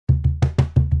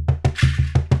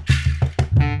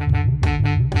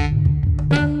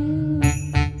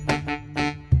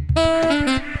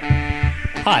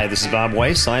Hi, this is Bob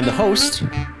Weiss. I'm the host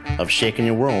of Shaking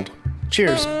Your World.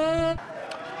 Cheers.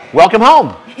 Welcome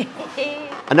home.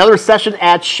 Another session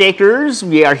at Shakers.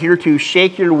 We are here to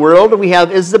shake your world. We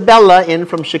have Isabelle in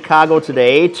from Chicago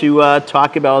today to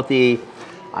talk about a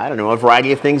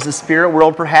variety of things, the spirit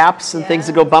world perhaps, and things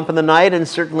that go bump in the night, and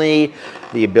certainly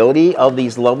the ability of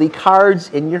these lovely cards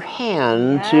in your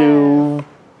hand to...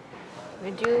 We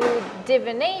do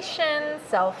divination,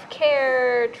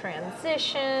 self-care,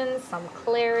 transition, some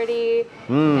clarity,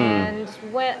 and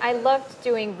when I loved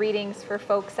doing readings for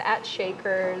folks at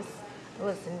Shakers. It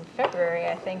was in February,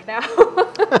 I think now.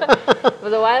 It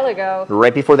was a while ago.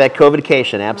 Right before that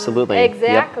COVID-cation, absolutely.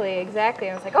 Exactly, exactly.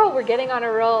 I was like, oh, we're getting on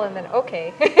a roll, and then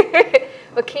okay.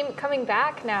 But coming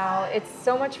back now, it's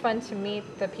so much fun to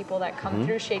meet the people that come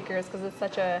through Shakers because it's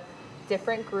such a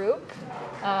different group.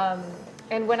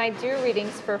 And when I do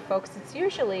readings for folks, it's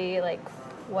usually like,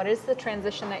 what is the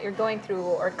transition that you're going through,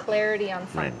 or clarity on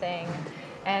something. Right.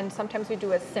 And sometimes we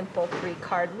do a simple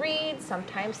 3-card read.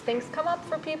 Sometimes things come up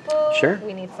for people. Sure.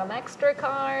 We need some extra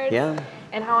cards. Yeah.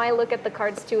 And how I look at the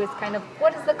cards too is kind of,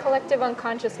 what does the collective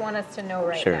unconscious want us to know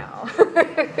right now?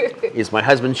 Is my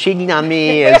husband cheating on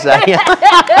me? I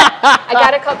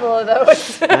got a couple of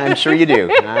those. I'm sure you do.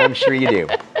 I'm sure you do.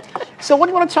 So what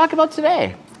do you want to talk about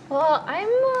today? Well, I'm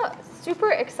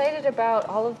super excited about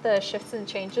all of the shifts and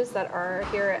changes that are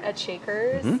here at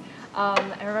Shakers.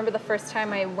 I remember the first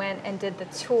time I went and did the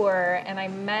tour and I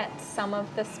met some of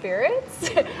the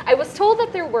spirits. I was told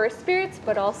that there were spirits,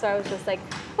 but also I was just like,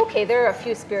 okay, there are a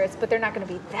few spirits, but they're not going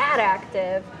to be that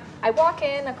active. I walk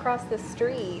in across the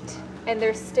street and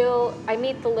I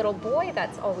meet the little boy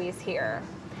that's always here.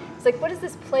 It's like, what is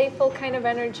this playful kind of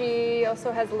energy?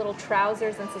 Also has little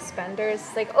trousers and suspenders.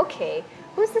 It's like, okay,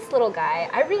 who's this little guy?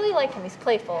 I really like him. He's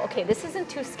playful. Okay, this isn't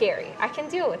too scary. I can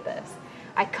deal with this.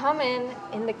 I come in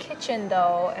the kitchen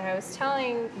though, and I was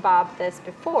telling Bob this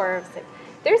before. I was like,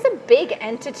 there's a big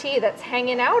entity that's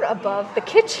hanging out above the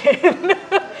kitchen.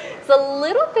 It's a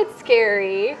little bit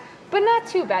scary, but not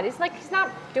too bad. He's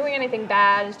not doing anything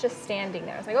bad. He's just standing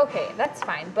there. I was like, okay, that's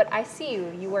fine. But I see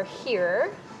you. You are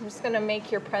here. I'm just gonna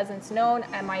make your presence known.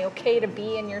 Am I okay to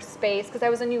be in your space? Because I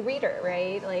was a new reader,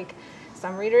 right? Like,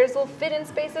 some readers will fit in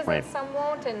spaces and some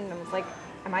won't. And I was like,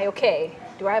 am I okay?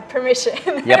 Do I have permission?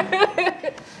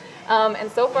 Yep.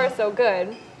 And so far, so good.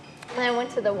 And I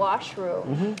went to the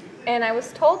washroom, and I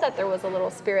was told that there was a little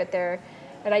spirit there,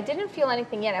 but I didn't feel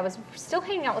anything yet. I was still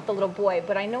hanging out with the little boy,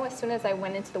 but I know as soon as I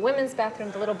went into the women's bathroom,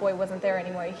 the little boy wasn't there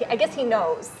anymore. I guess he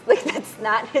knows, like, that's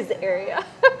not his area.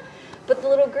 But the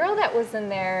little girl that was in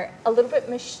there, a little bit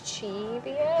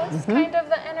mischievous, kind of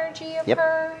the energy of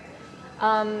her.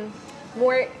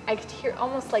 More, I could hear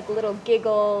almost like little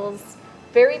giggles,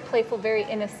 very playful, very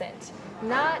innocent.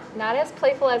 Not as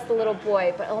playful as the little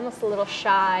boy, but almost a little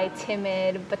shy,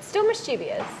 timid, but still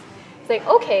mischievous. It's like,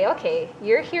 okay,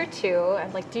 you're here too.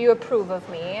 I'm like, do you approve of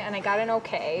me? And I got an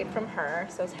okay from her,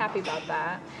 so I was happy about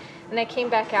that. And I came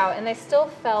back out, and I still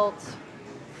felt,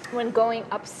 when going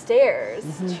upstairs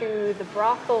to the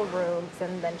brothel rooms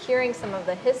and then hearing some of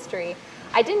the history,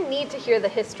 I didn't need to hear the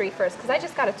history first because I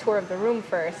just got a tour of the room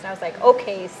first. And I was like,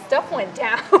 okay, stuff went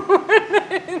down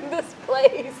in this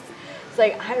place. It's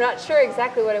like, I'm not sure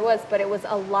exactly what it was, but it was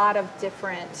a lot of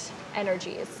different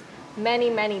energies. Many,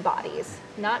 many bodies,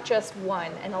 not just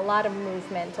one, and a lot of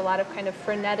movement, a lot of kind of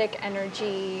frenetic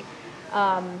energy,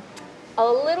 a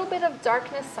little bit of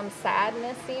darkness, some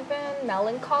sadness even.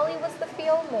 Melancholy was the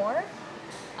feel more.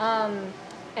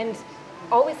 And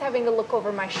always having to look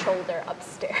over my shoulder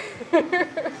upstairs.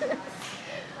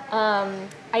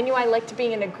 I knew I liked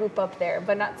being in a group up there,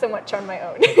 but not so much on my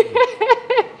own.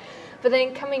 But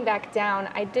then coming back down,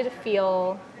 I did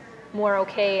feel more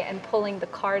okay and pulling the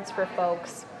cards for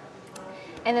folks.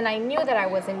 And then I knew that I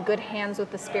was in good hands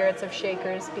with the spirits of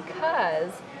Shakers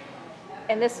because,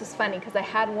 and this was funny because I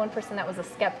had one person that was a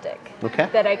skeptic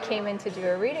that I came in to do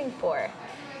a reading for.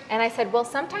 And I said, well,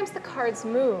 sometimes the cards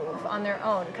move on their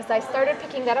own, because I started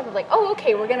picking that up. I'm like, oh,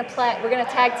 okay, we're gonna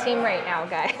tag team right now,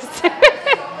 guys.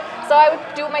 So I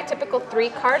would do my typical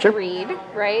 3-card read,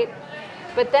 right?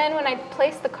 But then when I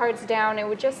placed the cards down, it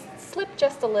would just slip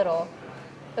just a little.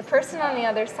 The person on the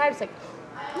other side was like,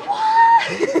 what?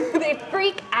 They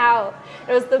freak out.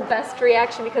 It was the best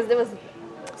reaction because it was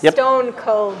stone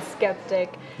cold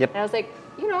skeptic. And I was like,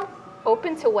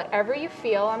 open to whatever you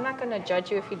feel. I'm not going to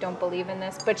judge you if you don't believe in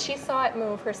this. But she saw it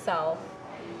move herself.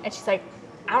 And she's like,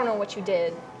 I don't know what you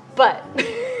did, but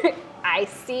I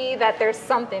see that there's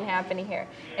something happening here.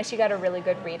 And she got a really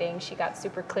good reading. She got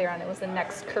super clear on it was the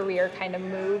next career kind of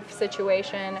move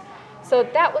situation. So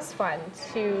that was fun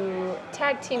to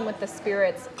tag team with the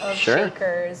spirits of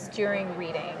Shakers during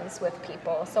readings with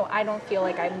people. So I don't feel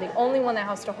like I'm the only one that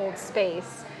has to hold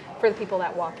space for the people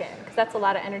that walk in, because that's a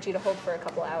lot of energy to hold for a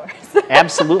couple hours.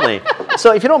 Absolutely.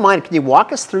 So if you don't mind, can you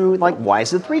walk us through, like, why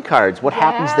is it 3 cards? What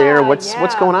happens there? What's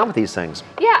going on with these things?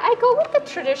 Yeah, I go with the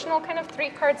traditional kind of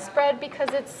 3-card spread because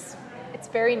it's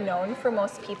very known for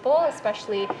most people,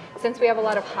 especially since we have a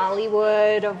lot of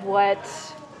Hollywood of what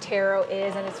tarot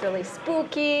is, and it's really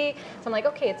spooky. So I'm like,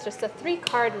 okay, it's just a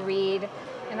 3-card read,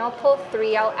 and I'll pull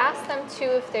 3. I'll ask them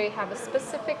too if they have a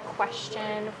specific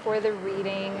question for the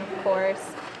reading, of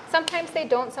course. Sometimes they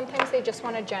don't, sometimes they just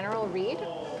want a general read,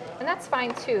 and that's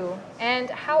fine too. And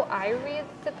how I read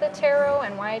the tarot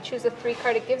and why I choose a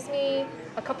 3-card, it gives me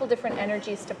a couple different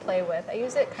energies to play with. I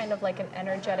use it kind of like an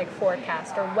energetic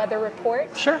forecast or weather report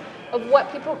of what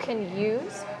people can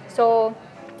use. So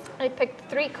I picked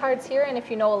 3 cards here, and if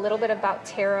you know a little bit about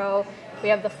tarot, we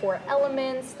have the 4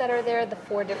 elements that are there. The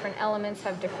 4 different elements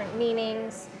have different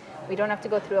meanings. We don't have to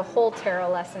go through a whole tarot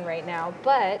lesson right now,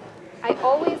 but I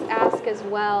always ask as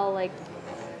well, like,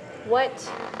 what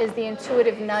is the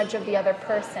intuitive nudge of the other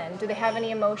person? Do they have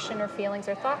any emotion or feelings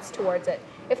or thoughts towards it?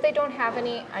 If they don't have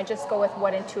any, I just go with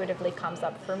what intuitively comes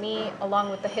up for me,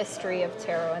 along with the history of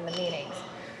tarot and the meanings.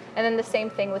 And then the same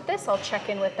thing with this, I'll check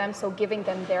in with them, so giving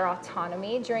them their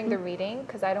autonomy during the reading,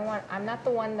 because I'm not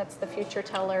the one that's the future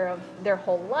teller of their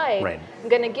whole life. Right. I'm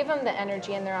going to give them the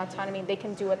energy and their autonomy. They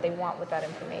can do what they want with that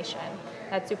information.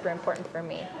 That's super important for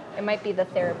me. It might be the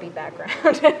therapy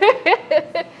background.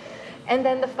 And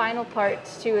then the final part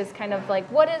too is kind of like,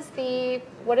 what is the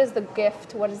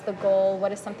gift? What is the goal?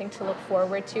 What is something to look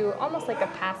forward to? Almost like a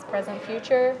past, present,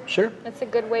 future. Sure. That's a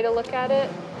good way to look at it.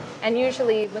 And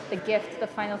usually with the gift, the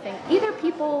final thing, either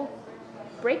people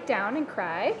break down and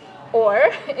cry,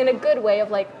 or in a good way of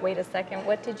like, wait a second,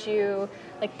 what did you,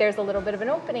 like, there's a little bit of an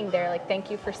opening there, like, thank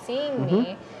you for seeing me.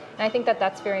 And I think that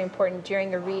that's very important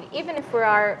during a read, even if we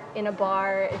are in a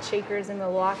bar at Shakers in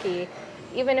Milwaukee,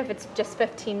 even if it's just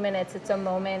 15 minutes, it's a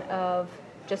moment of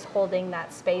just holding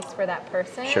that space for that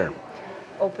person. Sure.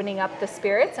 Opening up the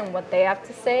spirits and what they have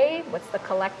to say, what's the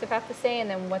collective have to say, and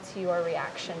then what's your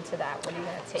reaction to that? What are you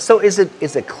going to take? So is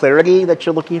it clarity that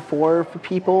you're looking for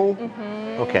people?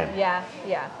 Okay.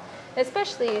 Yeah.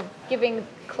 Especially giving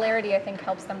clarity, I think,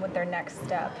 helps them with their next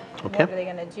step. Okay. What are they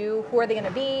going to do? Who are they going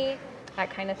to be? That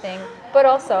kind of thing. But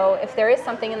also, if there is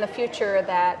something in the future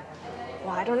that,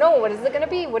 well, I don't know, what is it going to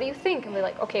be? What do you think? And we're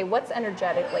like, okay, what's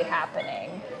energetically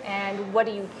happening? And what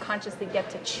do you consciously get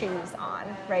to choose on,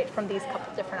 right, from these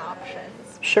couple different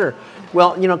options? Sure.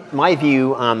 Well, you know, my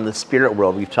view on the spirit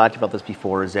world, we've talked about this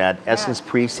before, is that essence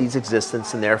precedes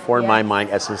existence, and therefore, in my mind,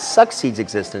 essence succeeds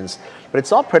existence, but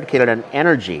it's all predicated on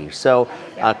energy. So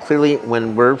clearly,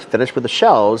 when we're finished with the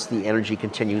shells, the energy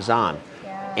continues on.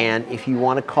 And if you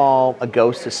want to call a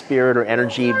ghost a spirit or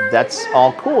energy, that's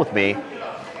all cool with me.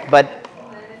 But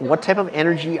what type of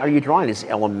energy are you drawing? Is it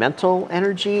elemental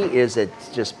energy? Is it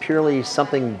just purely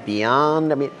something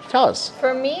beyond? I mean, tell us.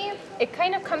 For me, it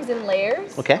kind of comes in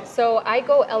layers. Okay. So I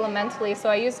go elementally. So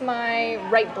I use my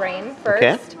right brain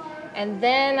first. And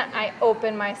then I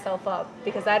open myself up,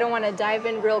 because I don't want to dive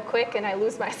in real quick and I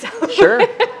lose myself.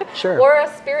 Sure. Or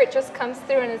a spirit just comes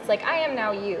through and it's like, I am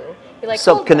now you. You're like,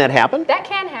 so can that happen? That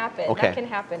can happen. Okay. That can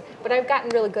happen. But I've gotten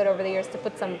really good over the years to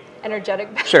put some energetic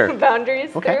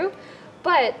boundaries through.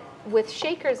 But with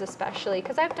Shakers especially,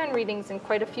 because I've done readings in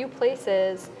quite a few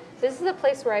places, this is a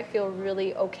place where I feel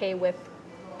really okay with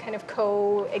kind of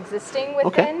coexisting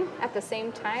within at the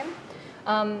same time.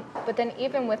 But then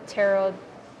even with tarot,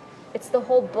 it's the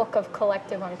whole book of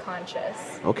collective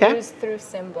unconscious, used through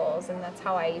symbols, and that's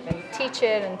how I even teach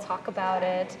it and talk about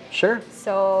it. Sure.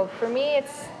 So for me,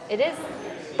 it is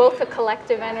both a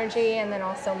collective energy and then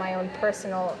also my own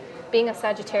personal. Being a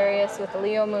Sagittarius with a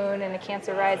Leo moon and a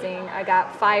Cancer rising, I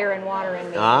got fire and water in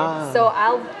me. So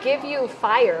I'll give you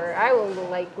fire. I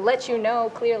will let you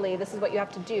know clearly this is what you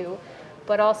have to do.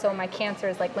 But also my Cancer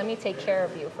is like, let me take care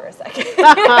of you for a second.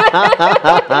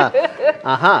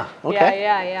 Okay.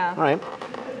 Yeah. All right.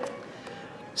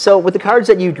 So with the cards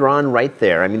that you've drawn right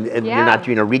there, I mean, you're not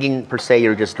doing a reading per se,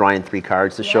 you're just drawing 3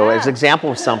 cards to show as an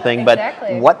example of something, but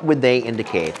what would they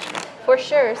indicate? For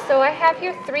sure. So I have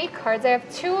here 3 cards. I have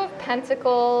 2 of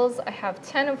Pentacles, I have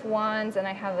 10 of Wands, and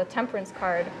I have the Temperance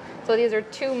card. So these are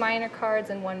 2 minor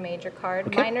cards and 1 major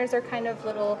card. Minors are kind of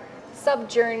little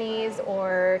sub-journeys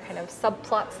or kind of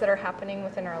subplots that are happening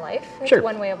within our life. That's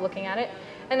one way of looking at it.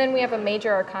 And then we have a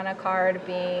major arcana card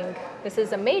being, this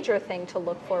is a major thing to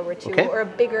look forward to, or a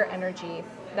bigger energy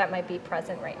that might be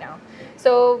present right now.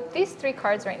 So these 3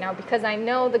 cards right now, because I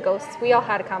know the ghosts, we all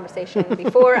had a conversation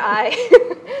before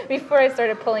before I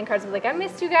started pulling cards. I was like, I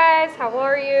missed you guys, how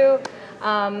are you?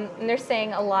 And they're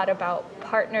saying a lot about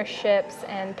partnerships,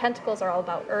 and Pentacles are all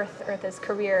about Earth. Earth is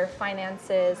career,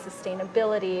 finances,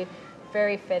 sustainability,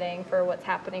 very fitting for what's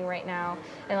happening right now.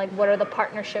 And like, what are the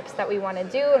partnerships that we want to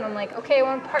do? And I'm like, okay, I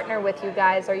want to partner with you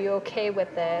guys. Are you okay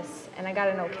with this? And I got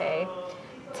an okay.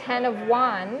 10 of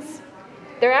Wands.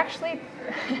 They're actually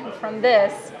from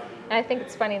this, and I think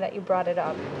it's funny that you brought it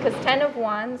up, because 10 of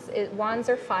Wands, Wands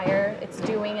are fire, it's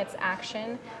doing, it's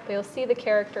action, but you'll see the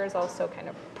characters also kind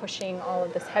of pushing all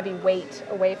of this heavy weight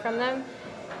away from them.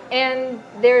 And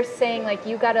they're saying, like,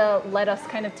 you gotta let us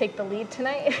kind of take the lead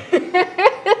tonight.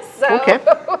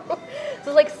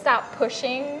 So like, stop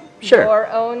pushing your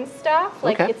own stuff.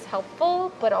 Like, it's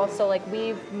helpful, but also like,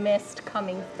 we've missed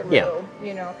coming through,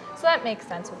 you know. So that makes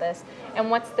sense with this. And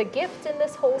what's the gift in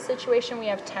this whole situation? We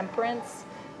have Temperance.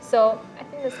 So I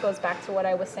think this goes back to what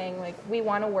I was saying, like, we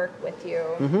want to work with you.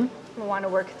 We want to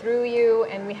work through you,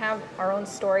 and we have our own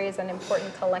stories and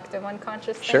important collective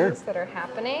unconscious things that are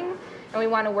happening, and we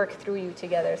want to work through you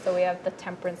together. So we have the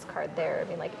Temperance card there. I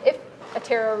mean, like, if a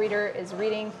tarot reader is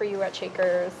reading for you at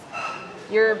Shakers,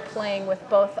 you're playing with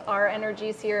both our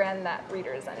energies here and that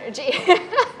reader's energy.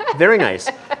 Very nice.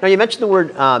 Now, you mentioned the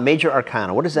word major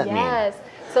arcana. What does that mean? Yes.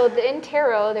 So in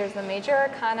tarot, there's the major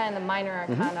arcana and the minor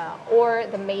arcana, or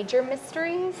the major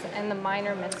mysteries and the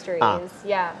minor mysteries.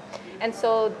 Yeah. And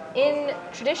so in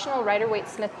traditional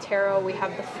Rider-Waite-Smith tarot, we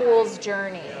have the Fool's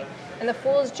Journey. And the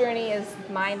Fool's Journey is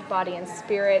mind, body, and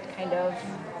spirit kind of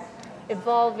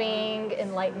evolving,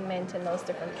 enlightenment, in those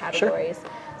different categories.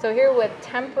 So here with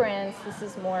Temperance, this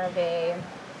is more of a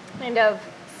kind of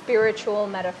spiritual,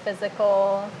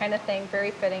 metaphysical kind of thing,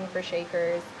 very fitting for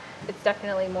Shakers. It's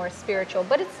definitely more spiritual,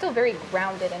 but it's still very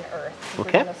grounded in Earth.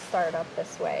 We're going to start up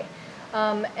this way.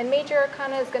 And Major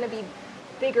Arcana is going to be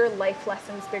bigger life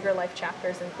lessons, bigger life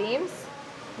chapters and themes.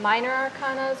 Minor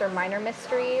Arcanas or minor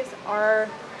mysteries are,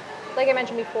 like I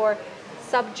mentioned before,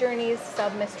 sub-journeys,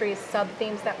 sub-mysteries,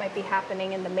 sub-themes that might be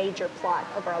happening in the major plot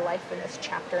of our life in this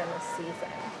chapter in this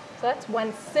season. So that's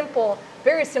one simple,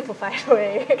 very simplified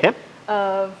way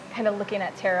of kind of looking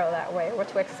at tarot that way, what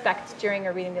to expect during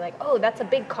a reading. Be like, oh, that's a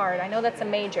big card. I know that's a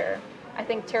major. I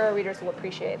think tarot readers will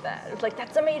appreciate that. It's like,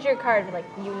 that's a major card. Like,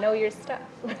 you know your stuff.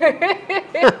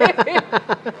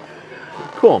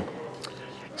 Cool.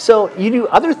 So you do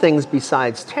other things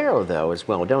besides tarot, though, as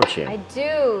well, don't you? I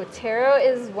do. Tarot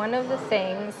is one of the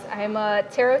things. I'm a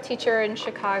tarot teacher in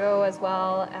Chicago as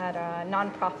well at a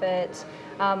nonprofit,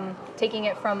 taking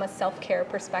it from a self-care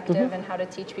perspective and how to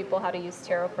teach people how to use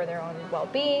tarot for their own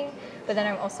well-being. But then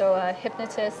I'm also a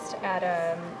hypnotist at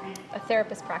a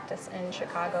therapist practice in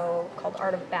Chicago called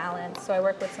Art of Balance. So I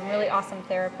work with some really awesome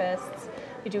therapists.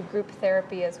 We do group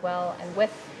therapy as well. And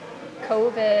with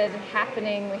COVID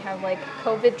happening, we have like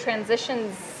COVID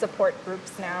transitions support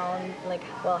groups now, and like,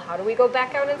 well, how do we go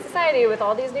back out in society with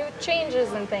all these new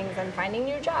changes and things and finding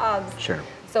new jobs? Sure.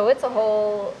 So it's a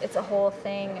whole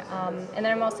thing. And then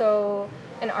I'm also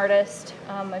an artist.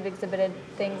 I've exhibited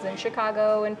things in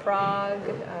Chicago and Prague.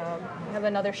 I have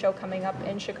another show coming up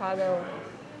in Chicago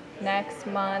next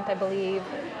month, I believe.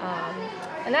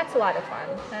 And that's a lot of fun.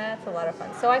 That's a lot of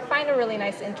fun. So I find a really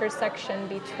nice intersection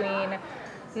between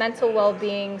mental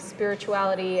well-being,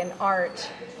 spirituality, and art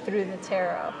through the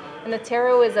tarot. And the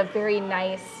tarot is a very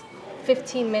nice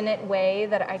 15-minute way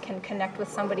that I can connect with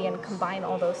somebody and combine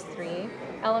all those 3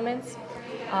 elements.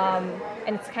 And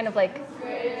it's kind of like,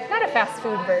 not a fast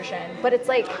food version, but it's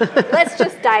like, let's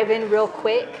just dive in real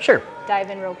quick. Sure. Dive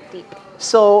in real deep.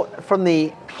 So from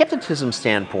the hypnotism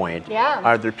standpoint,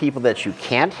 are there people that you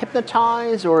can't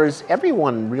hypnotize, or is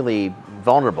everyone really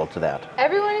vulnerable to that?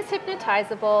 Everyone is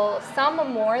hypnotizable, some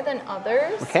more than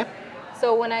others. Okay.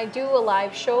 So when I do a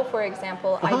live show, for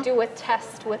example, I do a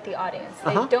test with the audience.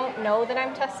 They don't know that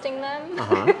I'm testing them,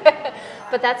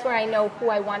 but that's where I know who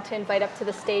I want to invite up to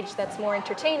the stage that's more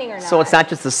entertaining or not. So it's not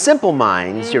just the simple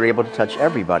minds, you're able to touch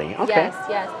everybody. Okay. Yes,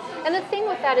 yes. And the thing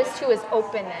with that is, too, is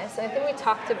openness. And I think we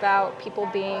talked about people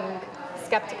being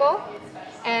skeptical.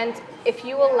 And if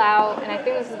you allow, and I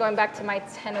think this is going back to my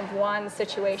 10 of Wands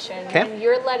situation, when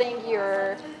you're letting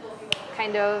your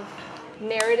kind of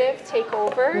narrative take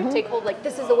over, take hold, like,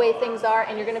 this is the way things are,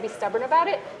 and you're going to be stubborn about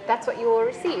it, that's what you will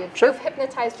receive. Sure. You've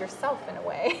hypnotized yourself in a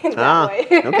way, that way.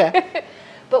 Okay.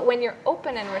 But when you're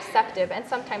open and receptive, and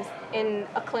sometimes in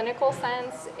a clinical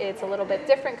sense, it's a little bit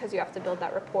different because you have to build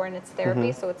that rapport, and it's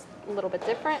therapy, so it's a little bit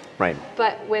different. Right.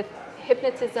 But with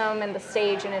hypnotism and the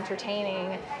stage and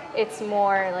entertaining, it's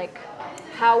more like,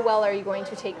 how well are you going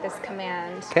to take this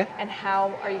command? Okay. And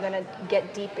how are you going to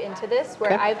get deep into this?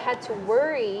 Where Okay. I've had to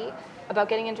worry about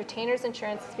getting entertainers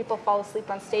insurance because people fall asleep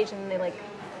on stage and they like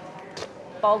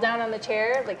fall down on the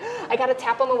chair. Like, I got to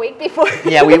tap them awake before.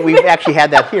 Yeah, we've actually had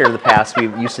that here in the past. We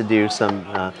used to do some,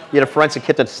 you had a forensic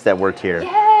hypnotist that worked here.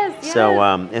 Yes, yes. So,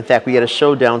 in fact, we had a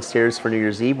show downstairs for New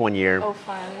Year's Eve one year. Oh,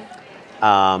 fun.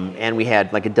 And we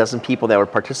had like a dozen people that were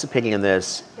participating in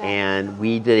this, Yeah. and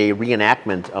we did a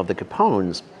reenactment of the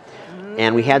Capones.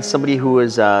 And we had somebody who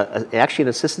was actually an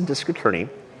assistant district attorney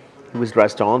who was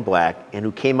dressed all in black and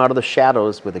who came out of the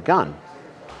shadows with a gun.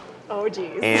 Oh,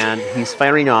 geez. And he's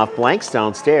firing off blanks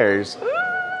downstairs,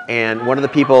 and one of the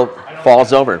people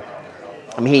falls over.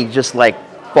 I mean, he just like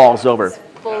falls over.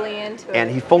 Fully into it. And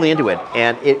he's fully into it.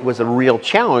 And it was a real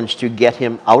challenge to get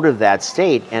him out of that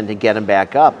state and to get him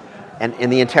back up. And in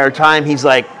the entire time, he's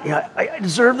like, yeah, I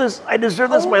deserve this. I deserve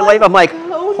this in my life. I'm like,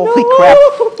 holy crap.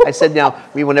 I said, now,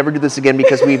 we will never do this again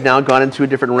because we've now gone into a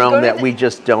different realm that we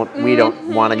just don't, we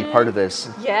don't want any part of this.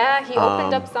 Yeah, he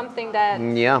opened up something that,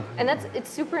 Yeah. and it's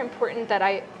super important that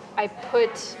I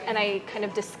put, and I kind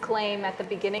of disclaim at the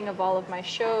beginning of all of my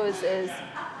shows is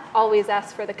always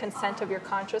ask for the consent of your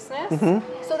consciousness.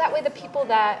 So that way the people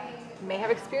that may have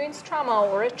experienced trauma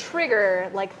or a trigger,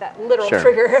 like that literal Sure.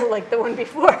 trigger, like the one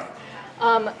before,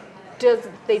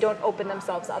 they don't open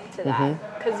themselves up to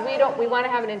that. Because we want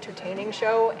to have an entertaining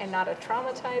show and not a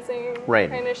traumatizing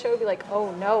kind of show. Be like,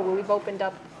 oh no, we've opened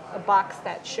up a box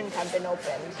that shouldn't have been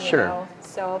opened. You know?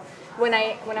 So when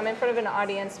I'm in front of an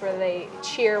audience where they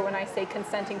cheer when I say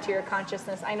consenting to your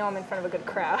consciousness, I know I'm in front of a good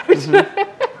crowd.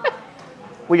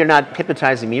 Well, you're not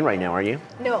hypnotizing me right now, are you?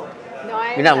 No,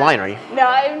 I'm You're not lying, are you? No,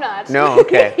 I'm not. No,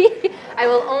 okay. I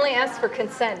will only ask for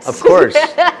consent. Of course,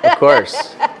 of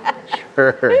course.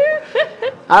 Sure.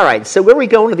 All right, so where are we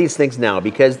going with these things now?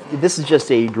 Because this is just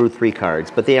a drew 3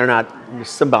 cards, but they are not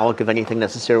symbolic of anything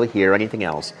necessarily here or anything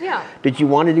else. Yeah. Did you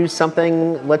want to do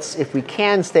something, if we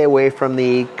can, stay away from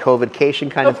the COVID-cation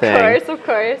kind of thing? Of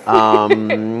course.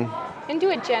 And do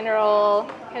a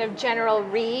general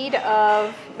read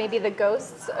of maybe the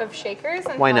ghosts of Shakers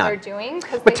and Why how not? they're doing.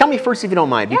 But tell me first, if you don't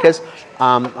mind, because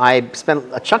I spent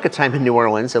a chunk of time in New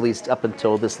Orleans, at least up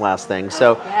until this last thing.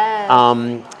 So, Yes.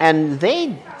 and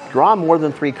they draw more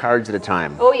than 3 cards at a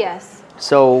time. Oh yes.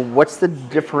 So, what's the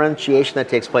differentiation that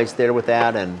takes place there with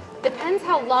that? And Depends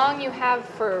how long you have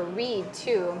for a read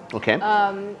too. okay,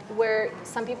 Where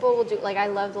some people will do, like I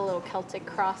love the little Celtic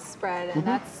cross spread,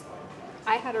 and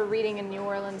I had a reading in New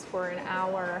Orleans for an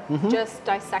hour, just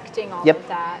dissecting all of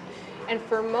that. And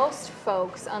for most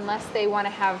folks, unless they want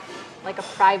to have like a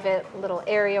private little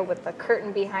area with a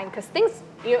curtain behind, because things,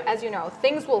 as you know,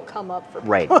 things will come up for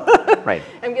people. Right.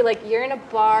 And be like, you're in a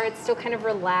bar, it's still kind of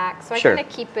relaxed. So I Sure. kind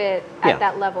of keep it at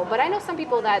that level. But I know some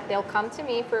people that they'll come to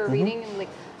me for a reading and like,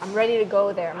 I'm ready to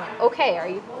go there. I'm like,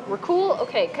 okay, we're cool?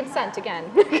 Okay, consent again.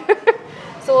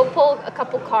 So we'll pull a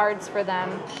couple cards for them.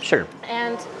 Sure.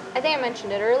 And I think I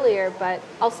mentioned it earlier, but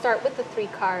I'll start with the 3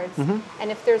 cards. And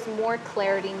if there's more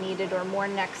clarity needed or more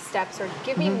next steps or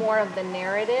give me more of the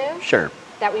narrative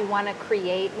that we want to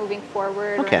create moving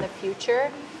forward or in the future,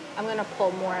 I'm going to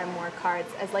pull more and more cards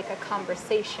as like a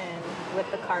conversation with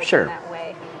the cards in that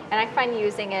way. And I find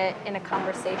using it in a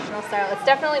conversational style, it's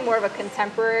definitely more of a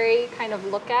contemporary kind of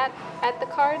look at the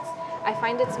cards. I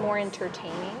find it's more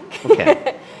entertaining.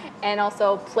 Okay. And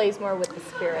also plays more with the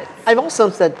spirits. I've also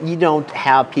said you don't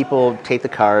have people take the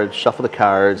cards, shuffle the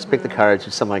cards, pick the cards, or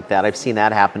something like that. I've seen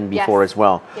that happen before as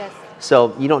well. Yes.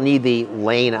 So you don't need the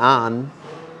laying on.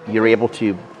 You're able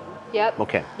to. Yep.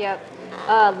 Okay. Yep.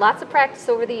 Lots of practice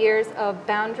over the years of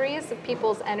boundaries of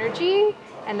people's energy,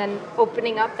 and then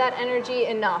opening up that energy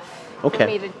enough for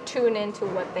me to tune into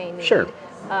what they need. Sure.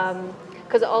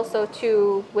 Because also,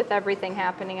 too, with everything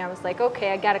happening, I was like,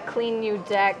 okay, I got a clean new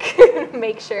deck,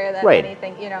 make sure that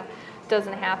anything,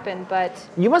 doesn't happen. But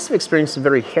you must have experienced some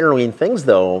very harrowing things,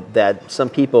 though, that some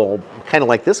people, kind of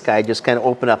like this guy, just kind of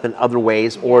open up in other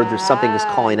ways, or there's something that's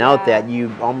calling out that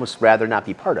you almost rather not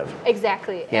be part of.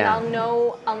 Exactly. And I'll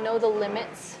know the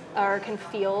limits, or can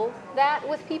feel that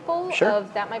with people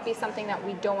of that might be something that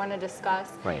we don't want to discuss.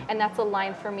 Right. And that's a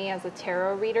line for me as a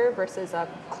tarot reader versus a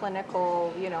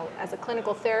clinical, as a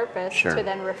clinical therapist to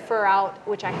then refer out,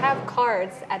 which I have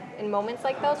cards in moments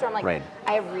like those where I'm like,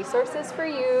 I have resources for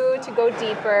you to go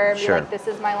deeper. Be like, this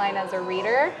is my line as a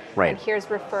reader. And here's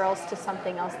referrals to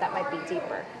something else that might be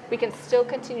deeper. We can still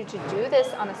continue to do this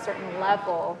on a certain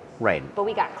level. But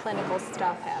we got clinical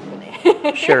stuff happening.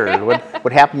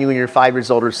 What happened to you when you're 5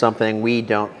 years old or something, we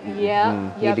don't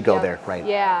need to go there.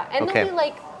 Yeah. And then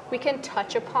we we can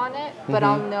touch upon it, but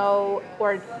I'll know,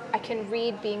 or I can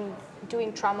read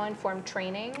doing trauma-informed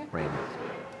training,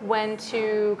 when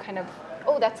to kind of,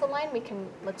 oh, that's a line,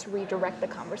 let's redirect the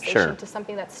conversation to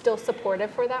something that's still supportive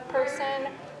for that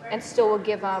person and still will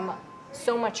give them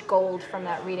so much gold from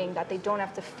that reading that they don't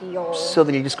have to feel. So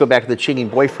then you just go back to the cheating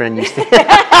boyfriend. You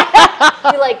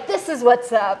Be like, this is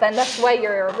what's up, and that's why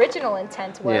your original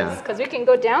intent was, because we can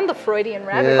go down the Freudian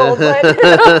rabbit hole,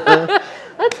 but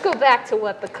let's go back to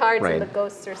what the cards and the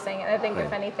ghosts are saying. And I think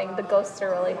if anything, the ghosts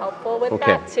are really helpful with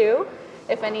that too.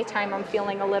 If any time I'm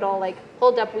feeling a little like,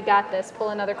 hold up, we got this, pull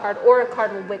another card, or a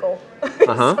card will wiggle.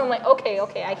 So I'm like, okay,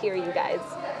 I hear you guys.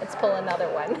 Let's pull another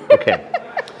one.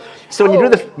 So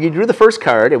when you drew the first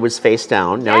card, it was face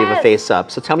down. Now you have a face up.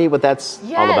 So tell me what that's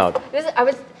all about.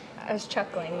 I was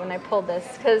chuckling when I pulled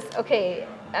this because,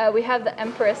 we have the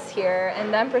Empress here,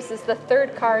 and the Empress is the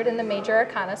third card in the major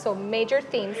arcana, so major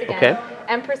themes again.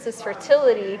 Empress is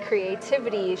fertility,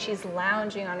 creativity. She's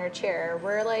lounging on her chair.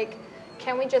 We're like,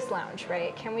 can we just lounge,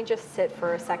 right? Can we just sit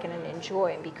for a second and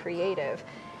enjoy and be creative?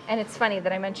 And it's funny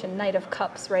that I mentioned Knight of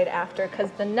Cups right after,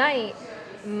 because the Knight,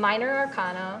 minor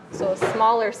arcana, so a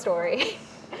smaller story.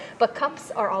 But cups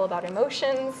are all about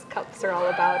emotions. Cups are all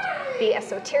about the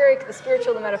esoteric, the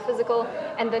spiritual, the metaphysical.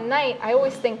 And the Knight, I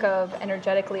always think of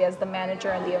energetically as the manager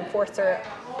and the enforcer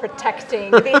protecting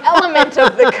the element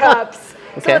of the cups.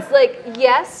 So it's like,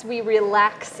 yes, we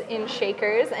relax in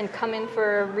Shakers and come in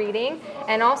for a reading.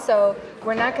 And also,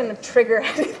 we're not going to trigger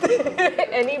anything,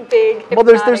 any big Well,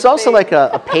 there's also like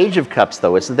a Page of Cups,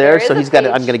 though, isn't there? So he's got.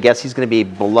 I'm going to guess he's going to be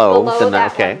below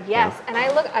that. Yes, and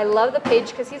I love the Page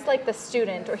because he's like the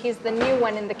student, or he's the new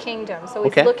one in the kingdom. So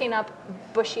he's looking up,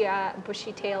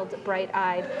 bushy-tailed,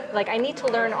 bright-eyed. Like, I need to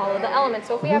learn all of the elements.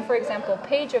 So if we have, for example,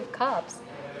 Page of Cups,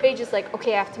 Page is like,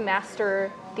 okay, I have to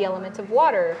master the element of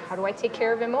water. How do I take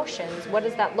care of emotions? What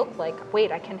does that look like?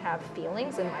 Wait, I can have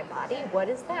feelings in my body? What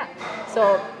is that?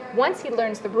 So once he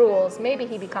learns the rules, maybe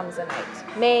he becomes a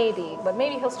knight. Maybe, but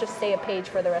maybe he'll just stay a page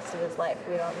for the rest of his life.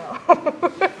 We don't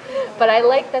know. But I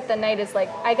like that the knight is like,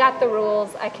 I got the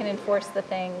rules, I can enforce the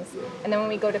things. And then when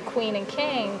we go to Queen and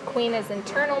King, Queen is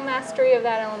internal mastery of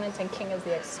that element, and King is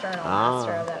the external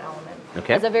master of that element.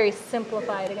 It's a very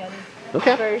simplified, again,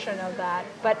 version of that.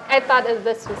 But I thought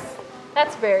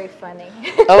that's very funny.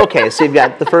 Okay, so you've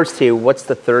got the first two. What's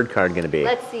the third card going to be?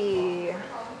 Let's see.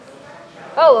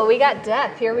 Oh, well, we got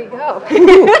death. Here we go.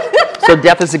 So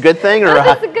death is a good thing? Or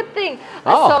death is a good thing.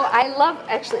 So I love,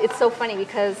 actually, it's so funny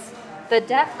because the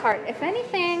death card, if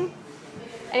anything,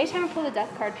 anytime I pull the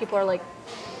death card, people are like,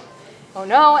 oh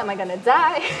no, am I going to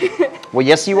die? Well,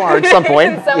 yes, you are at some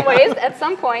point. In some ways, at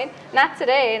some point. Not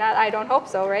today. I don't hope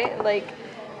so, right?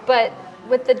 But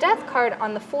with the death card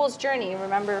on the Fool's Journey,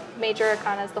 remember Major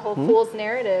Arcana is the whole Fool's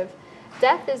narrative.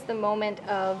 Death is the moment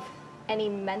of any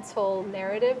mental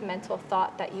narrative, mental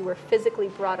thought that you were physically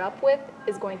brought up with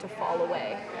is going to fall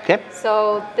away.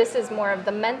 So this is more of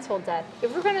the mental death.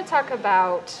 If we're going to talk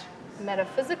about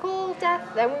metaphysical death,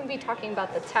 then we'll be talking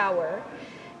about the Tower.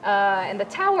 And the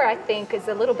Tower, I think, is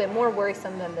a little bit more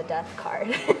worrisome than the death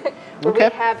card. Where we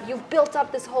have, you've built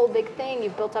up this whole big thing,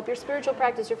 you've built up your spiritual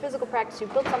practice, your physical practice,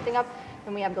 you've built something up,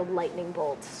 and we have the lightning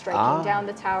bolt striking down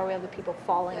the tower, we have the people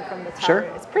falling from the tower.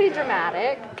 It's pretty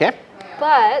dramatic.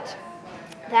 But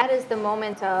that is the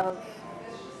moment of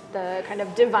the kind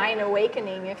of divine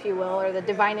awakening, if you will, or the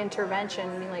divine intervention.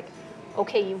 I mean, like,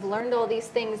 okay, you've learned all these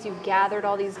things, you've gathered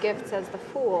all these gifts as the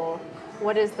Fool.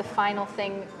 What is the final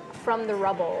thing from the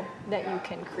rubble that you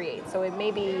can create? So it may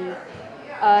be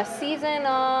a season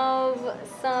of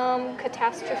some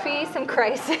catastrophe, some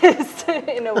crisis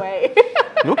in a way.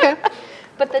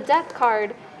 But the death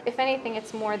card, if anything,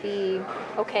 it's more the,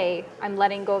 okay, I'm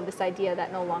letting go of this idea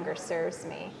that no longer serves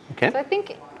me. So I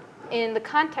think in the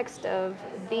context of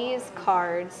these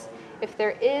cards, if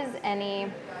there is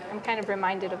any, I'm kind of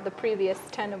reminded of the previous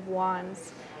 10 of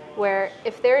Wands, where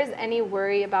if there is any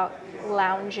worry about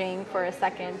lounging for a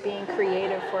second, being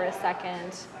creative for a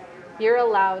second, you're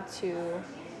allowed to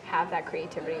have that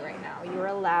creativity right now. You're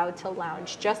allowed to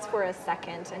lounge just for a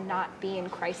second and not be in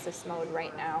crisis mode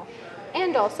right now.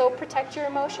 And also protect your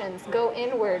emotions. Go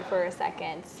inward for a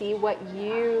second. See what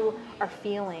you are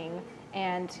feeling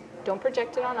and don't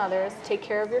project it on others. Take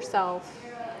care of yourself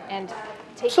and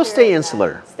take care stay of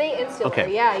insular. That. Stay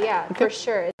insular, for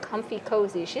sure. Comfy,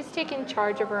 cozy. She's taking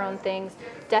charge of her own things.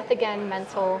 Death again,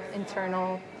 mental,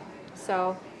 internal.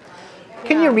 So,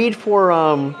 Can you read for,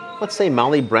 let's say,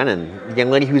 Molly Brennan, the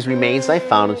young lady whose remains I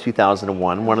found in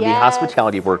 2001, one of the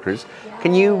hospitality workers.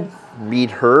 Can you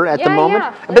read her at the moment?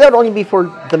 But that would only be for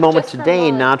the moment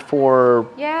today, not for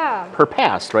her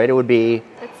past, right? It would be...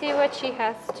 Let's see what she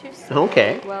has to say.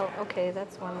 Okay. Well, okay,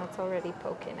 that's one that's already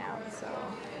poking out, so.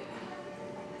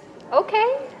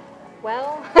 Okay,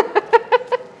 well,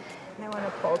 I want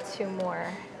to pull two more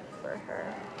for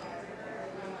her.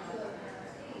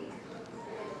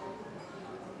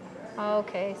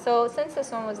 Okay, so since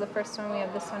this one was the first one, we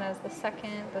have this one as the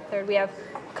second, the third. We have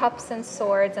cups and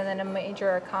swords, and then a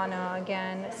major arcana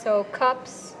again. So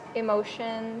cups,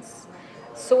 emotions.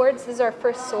 Swords, this is our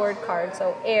first sword card,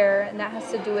 so air, and that has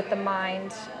to do with the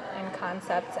mind and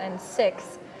concepts. And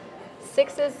six.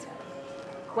 Six is,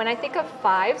 when I think of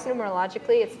fives,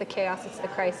 numerologically, it's the chaos, it's the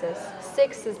crisis.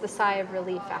 Six is the sigh of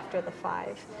relief after the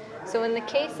five. So in the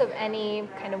case of any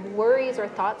kind of worries or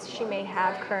thoughts she may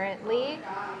have currently,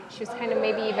 she was kind of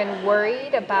maybe even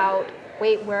worried about,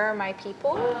 wait, where are my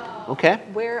people? Okay.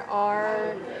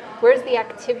 Where's the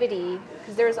activity?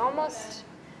 Because there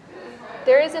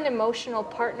is an emotional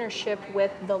partnership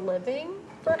with the living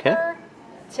for her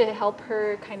to help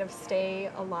her kind of stay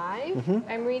alive.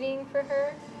 I'm reading for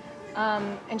her.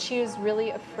 And she was really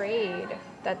afraid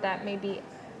that may be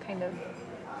kind of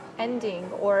ending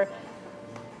or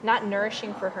not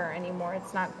nourishing for her anymore.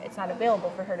 It's not available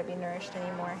for her to be nourished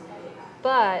anymore.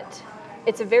 But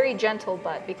it's a very gentle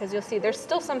but, because you'll see there's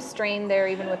still some strain there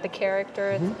even with the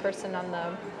character. It's a person on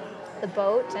the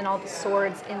boat and all the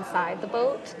swords inside the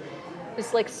boat.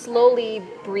 Just like slowly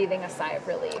breathing a sigh of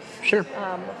relief. Sure.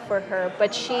 For her.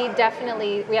 But she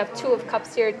definitely, we have two of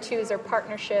cups here. Twos are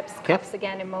partnerships. Cups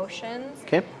again, emotions.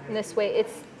 Okay. In this way,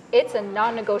 it's a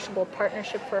non-negotiable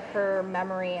partnership for her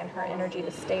memory and her energy to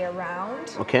stay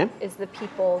around. Okay. Is the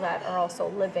people that are also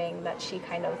living that she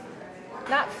kind of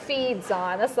not feeds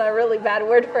on. That's not a really bad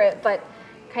word for it, but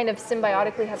kind of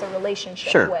symbiotically has a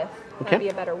relationship with. That'd be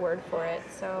a better word for it.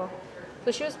 So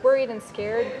she was worried and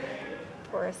scared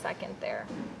for a second there.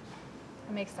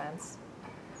 That makes sense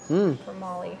for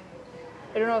Molly.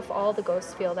 I don't know if all the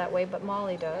ghosts feel that way, but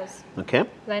Molly does. Okay.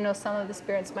 And I know some of the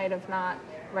spirits might have not,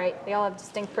 right? They all have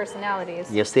distinct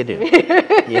personalities. Yes, they do.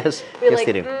 yes,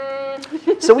 they do.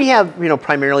 So we have,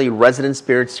 primarily resident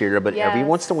spirits here, but every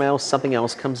once in a while something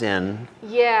else comes in.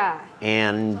 Yeah.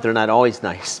 And they're not always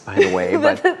nice, by the way.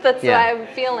 But that's why I'm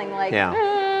feeling like,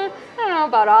 I don't know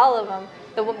about all of them.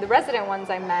 The resident ones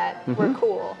I met were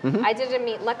cool. I didn't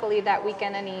meet, luckily, that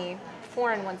weekend any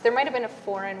foreign ones. There might have been a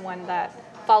foreign one that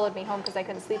followed me home because I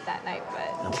couldn't sleep that night.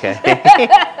 But okay.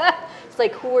 It's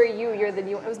like, who are you? You're the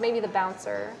new. It was maybe the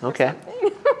bouncer. Okay.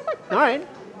 All right.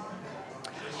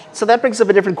 So that brings up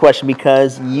a different question,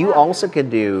 because you also can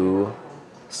do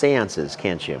seances,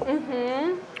 can't you?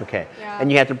 Okay. Yeah.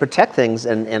 And you have to protect things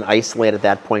and isolate at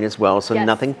that point as well, so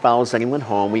nothing follows anyone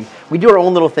home. We do our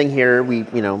own little thing here. We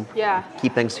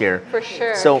keep things here. For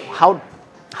sure. So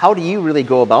how do you really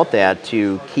go about that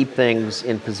to keep things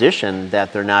in position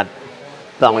that they're not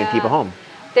following people home?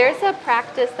 There's a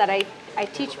practice that I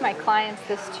teach my clients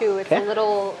this too. It's a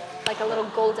little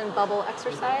golden bubble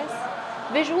exercise.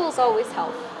 Visuals always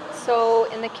help. So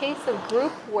in the case of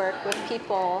group work with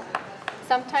people,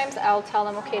 sometimes I'll tell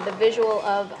them, okay, the visual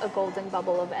of a golden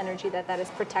bubble of energy that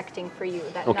is protecting for you,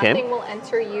 that nothing will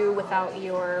enter you without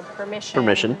your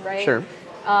permission. Right? Sure.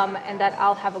 And that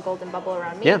I'll have a golden bubble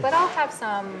around me, but I'll have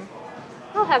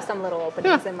some little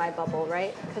openings in my bubble,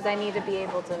 right? Because I need to be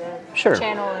able to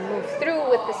channel and move through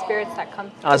with the spirits that come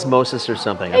through. Osmosis or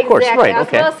something, of course, right?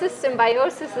 Osmosis,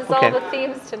 symbiosis is all the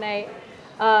themes tonight.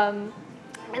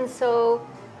 And so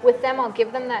with them, I'll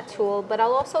give them that tool, but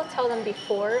I'll also tell them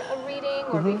before a reading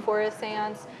or before a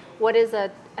seance, what is an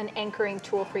anchoring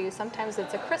tool for you. Sometimes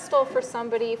it's a crystal for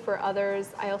somebody, for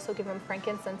others, I also give them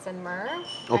frankincense and myrrh.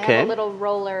 I have a little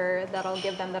roller that I'll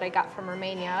give them that I got from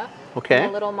Romania, in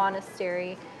a little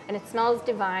monastery, and it smells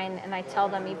divine, and I tell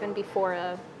them even before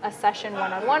a session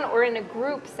one-on-one or in a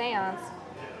group seance,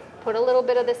 put a little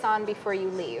bit of this on before you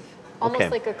leave.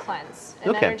 Almost like a cleanse,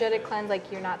 an energetic cleanse,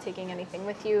 like you're not taking anything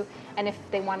with you. And if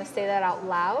they want to say that out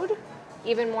loud,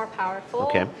 even more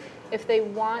powerful. If they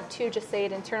want to just say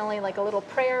it internally, like a little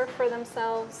prayer for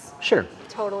themselves,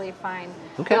 totally fine.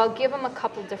 But I'll give them a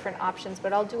couple different options,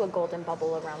 but I'll do a golden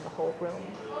bubble around the whole room,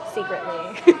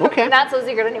 secretly. Not so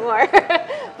secret anymore,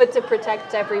 but to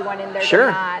protect everyone in there to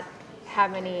not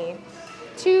have any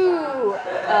too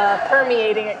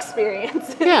permeating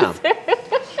experiences.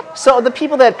 So the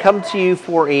people that come to you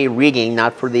for a reading,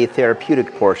 not for the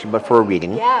therapeutic portion, but for a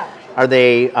reading, are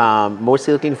they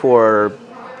mostly looking for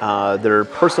their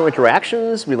personal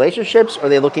interactions, relationships, or are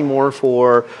they looking more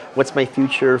for what's my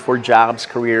future for jobs,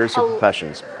 careers, or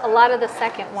professions? A lot of the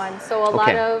second one. So a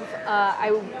lot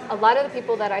of the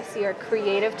people that I see are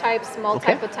creative types,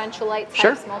 multi-potentialite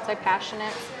types,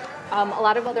 multi-passionates. A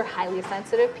lot of other highly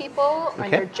sensitive people,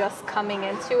 when they're just coming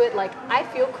into it, like, I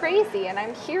feel crazy and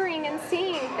I'm hearing and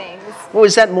seeing things. Well,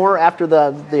 is that more after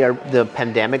the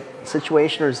pandemic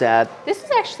situation, or is that? This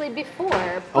is actually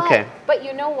before. But, but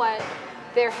you know what?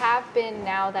 There have been,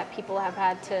 now that people have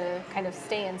had to kind of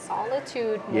stay in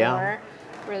solitude more,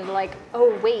 where they're like,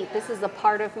 oh wait, this is a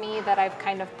part of me that I've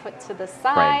kind of put to the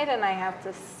side and I have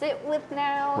to sit with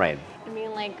now. Right. I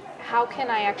mean, like, how can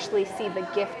I actually see the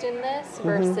gift in this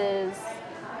versus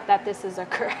that this is a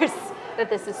curse, that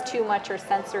this is too much or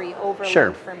sensory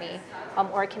overload for me.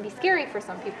 Or it can be scary for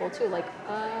some people too, like,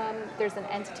 there's an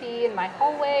entity in my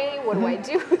hallway, what do I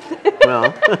do with it?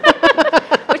 Well.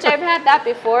 Which I've had that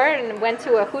before, and went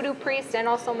to a hoodoo priest, and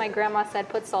also my grandma said,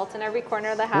 put salt in every corner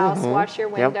of the house, wash your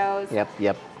windows.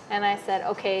 Yep. And I said,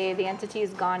 okay, the entity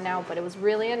is gone now, but it was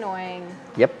really annoying.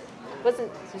 Yep. It was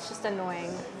just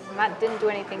annoying. Didn't do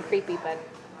anything creepy, but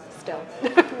still.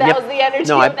 That was the energy.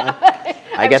 No,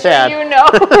 I get that. You know.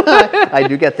 I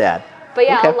do get that. But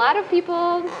yeah, a lot of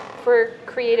people, for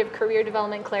creative career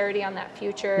development, clarity on that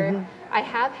future, I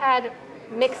have had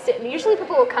mixed it. Usually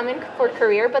people will come in for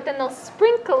career, but then they'll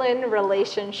sprinkle in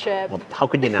relationship. Well, how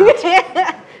could you not?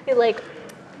 Be like,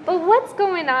 but what's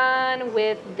going on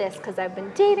with this? Because I've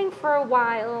been dating for a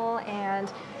while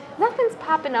and nothing's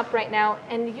popping up right now.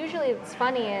 And usually what's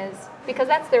funny is, because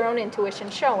that's their own intuition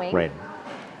showing,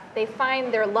 they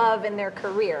find their love in their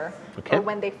career, or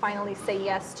when they finally say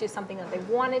yes to something that they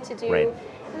wanted to do,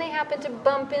 and they happen to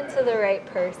bump into the right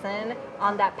person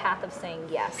on that path of saying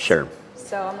yes. Sure.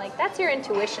 So I'm like, that's your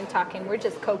intuition talking. We're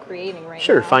just co-creating right now.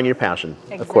 Sure, find your passion,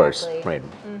 of course. Right.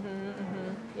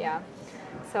 Yeah.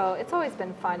 So it's always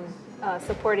been fun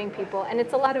supporting people, and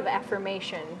it's a lot of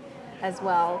affirmation as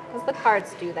well, because the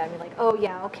cards do that. You're like, oh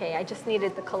yeah, okay, I just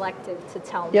needed the collective to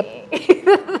tell me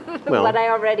what I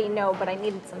already know, but I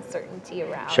needed some certainty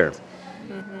around. Sure.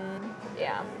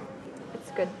 Yeah,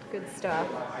 it's good stuff.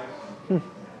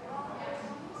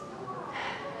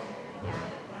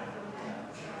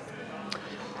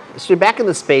 So you're back in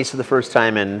the space for the first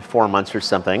time in 4 months or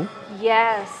something.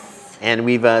 Yes. And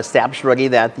we've established already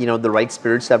that, you know, the right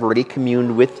spirits have already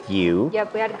communed with you.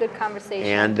 Yep, we had a good conversation.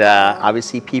 And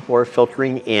obviously people are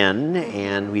filtering in,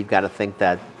 and we've got to think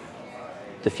that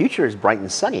the future is bright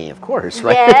and sunny, of course,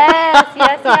 right?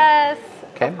 Yes.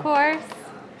 Okay. Of course.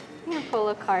 I'm going to pull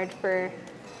a card for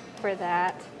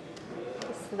that.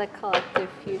 This is the collective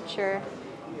future.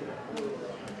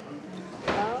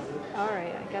 Oh, all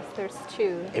right. I guess there's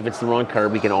two. If it's the wrong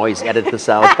card, we can always edit this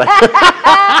out. But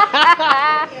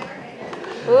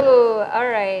Ooh, all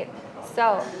right.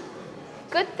 So,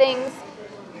 good things.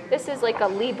 This is like a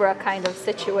Libra kind of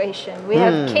situation. We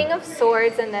have King of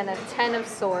Swords and then a 10 of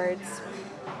Swords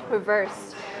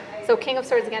reversed. So King of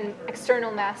Swords, again,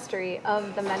 external mastery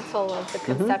of the mental, of the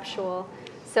conceptual.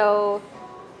 So,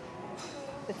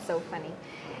 it's so funny.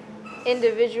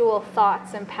 Individual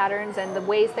thoughts and patterns and the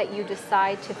ways that you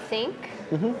decide to think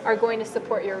are going to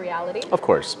support your reality. of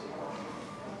course.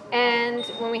 And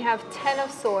when we have 10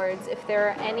 of Swords, if there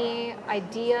are any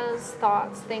ideas,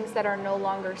 thoughts, things that are no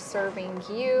longer serving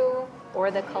you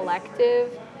or the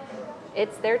collective,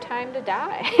 it's their time to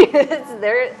die.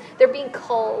 They're being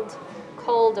culled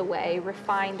away,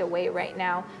 refined away right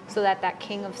now, so that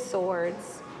King of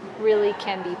Swords really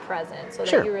can be present, so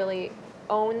that you really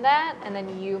own that, and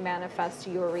then you manifest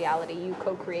your reality. You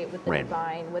co-create with the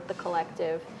divine, with the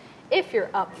collective. If you're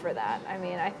up for that. I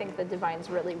mean, I think the divine's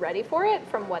really ready for it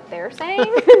from what they're saying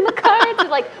in the cards.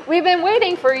 Like, we've been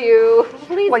waiting for you.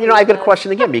 Please. Well, you know, I've got a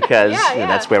question again, because you know,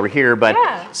 that's why we're here. But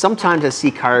sometimes I see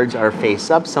cards are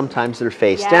face up, sometimes they're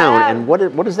face down. And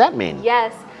what does that mean?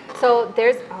 Yes. So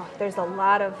there's a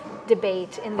lot of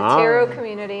debate in the tarot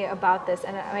community about this,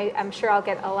 and I'm sure I'll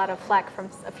get a lot of flack from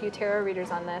a few tarot readers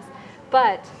on this.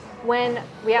 But when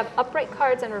we have upright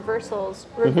cards and reversals,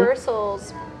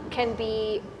 can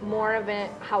be more of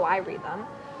how I read them,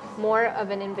 more of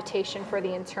an invitation for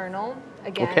the internal,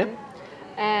 again.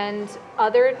 And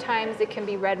other times it can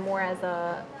be read more as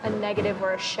a negative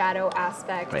or a shadow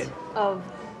aspect of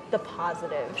the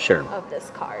positive of this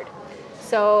card.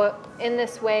 So in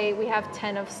this way, we have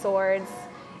 10 of Swords,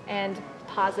 and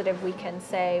positive we can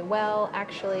say, well,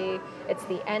 actually, it's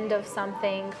the end of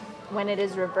something. When it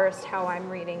is reversed, how I'm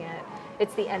reading it,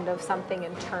 it's the end of something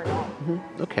internal.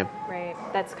 Okay. Right.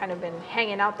 That's kind of been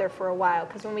hanging out there for a while,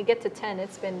 because when we get to 10,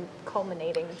 it's been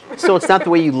culminating. So it's not the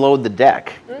way you load the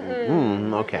deck.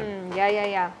 Okay.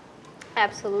 Yeah.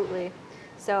 Absolutely.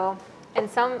 So And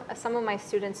some of my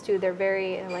students too, they're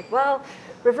like, well,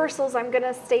 reversals, I'm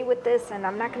gonna stay with this and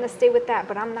I'm not gonna stay with that,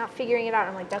 but I'm not figuring it out.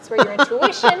 I'm like, that's where your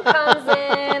intuition comes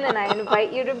in, and I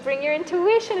invite you to bring your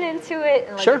intuition into it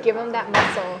and like give them that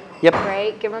muscle,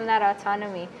 right? Give them that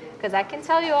autonomy. Because I can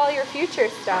tell you all your future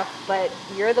stuff, but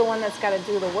you're the one that's got to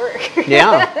do the work.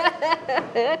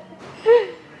 Yeah.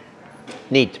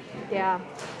 Neat. Yeah.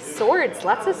 Swords,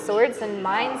 lots of swords and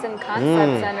minds and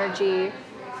concepts energy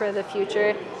for the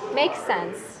future. Makes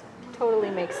sense.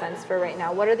 Totally makes sense for right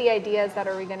now. What are the ideas that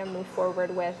are we going to move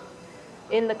forward with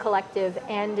in the collective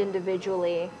and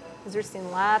individually? Because we're seeing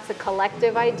lots of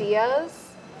collective ideas.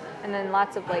 And then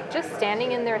lots of like just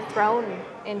standing in their throne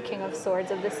in King of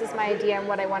Swords of this is my idea and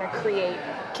what I want to create.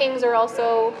 Kings are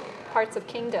also parts of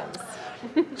kingdoms.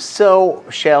 So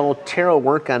shall tarot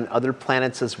work on other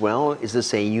planets as well? Is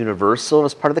this a universal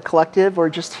as part of the collective or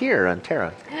just here on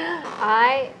Terra?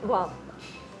 Well,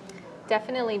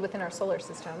 definitely within our solar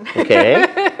system.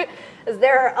 Okay. As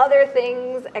there are other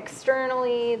things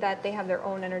externally that they have their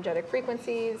own energetic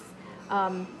frequencies.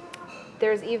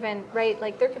 There's even, right,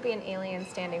 like there could be an alien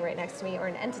standing right next to me or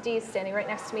an entity standing right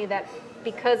next to me that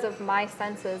because of my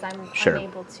senses, I'm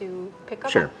unable to pick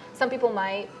up on. Some people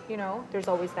might, you know, there's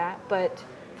always that, but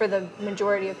for the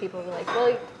majority of people, they're like,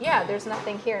 well, yeah, there's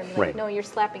nothing here. And like, no, you're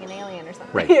slapping an alien or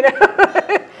something, you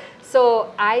know?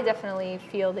 So I definitely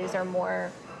feel these are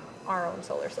more our own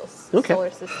solar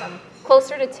system.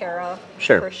 Closer to Terra,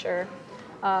 for sure.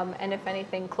 And if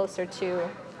anything, closer to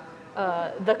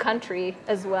the country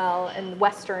as well and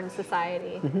Western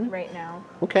society right now.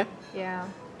 Okay. Yeah.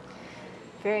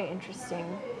 Very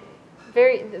interesting.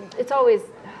 It's always,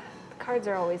 the cards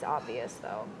are always obvious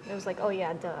though. It was like, oh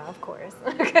yeah, duh, of course.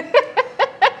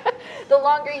 The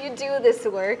longer you do this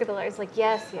work, the longer it's like,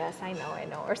 yes, I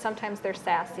know. Or sometimes they're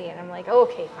sassy and I'm like,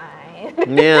 okay,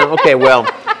 fine. Yeah, okay, well,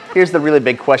 here's the really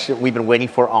big question we've been waiting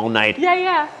for all night.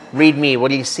 Yeah. Read me, what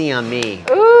do you see on me?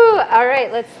 Ooh, all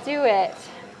right, let's do it.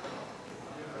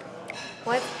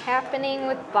 What's happening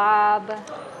with Bob?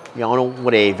 Y'all know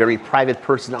what a very private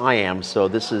person I am, so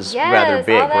this is rather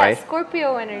big, all that right?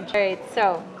 Scorpio energy. Right,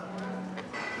 so.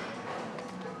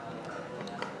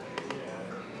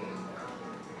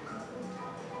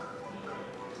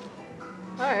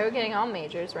 All right, we're getting all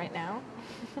majors right now.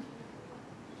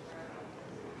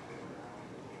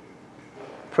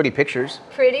 Pretty pictures.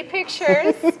 Pretty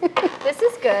pictures. This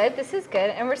is good.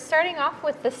 And we're starting off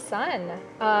with the sun.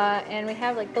 And we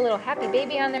have like the little happy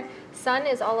baby on there. Sun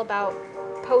is all about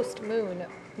post-moon.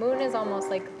 Moon is almost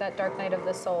like that dark night of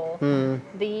the soul.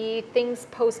 The things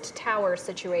post-tower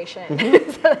situation.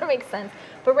 So that makes sense.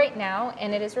 But right now,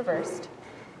 and it is reversed,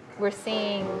 we're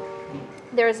seeing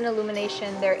there is an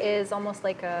illumination. There is almost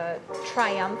like a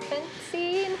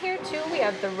triumphancy in here too. We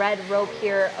have the red rope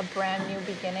here, a brand new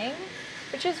beginning,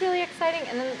 which is really exciting.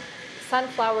 And then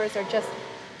sunflowers are just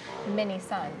mini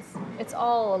suns. It's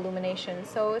all illumination.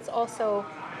 So it's also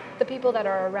the people that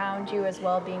are around you as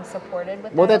well being supported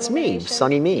with that's me,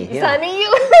 sunny me. Yeah. Sunny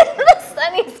you,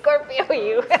 sunny Scorpio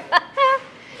you. And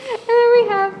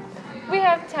then we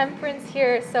have temperance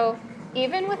here. So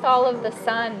even with all of the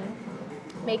sun,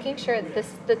 making sure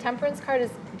the temperance card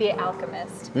is the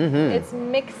alchemist. It's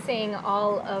mixing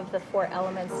all of the 4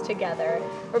 elements together.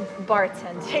 We're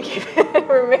bartending.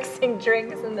 We're mixing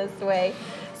drinks in this way.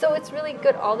 So it's really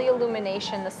good. All the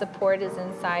illumination, the support is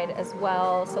inside as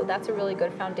well. So that's a really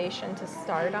good foundation to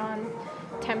start on.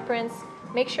 Temperance,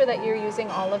 make sure that you're using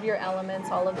all of your elements,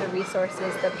 all of the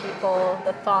resources, the people,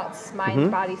 the thoughts,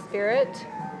 mind, body, spirit,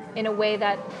 in a way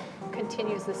that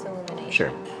continues this illumination.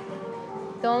 Sure.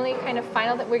 The only kind of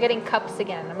final that we're getting cups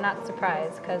again. I'm not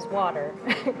surprised because water,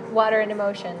 water and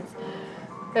emotions.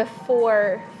 The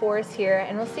 4s here,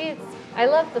 and we'll see. I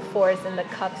love the 4s in the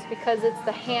cups because it's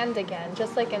the hand again,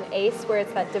 just like an ace where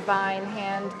it's that divine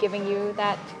hand giving you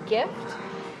that gift.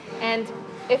 And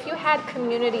if you had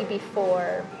community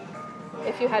before,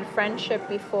 if you had friendship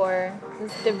before,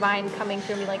 this divine coming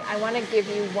through me, like I want to give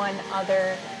you one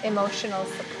other emotional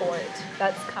support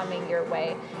that's coming your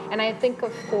way. And I think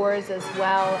of 4s as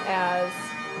well as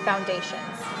foundations.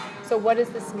 So what is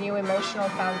this new emotional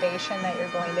foundation that you're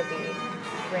going to be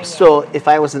bringing? So if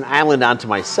I was an island unto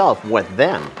myself, what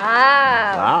then?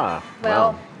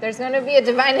 Well, there's going to be a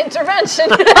divine intervention.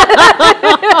 There's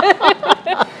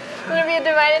going to be a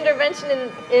divine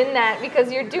intervention in that because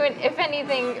you're doing, if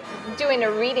anything, doing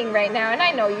a reading right now. And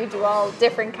I know you do all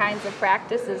different kinds of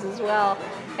practices as well.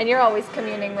 And you're always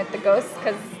communing with the ghosts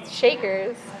because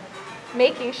Shakers,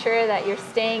 making sure that you're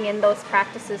staying in those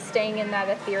practices, staying in that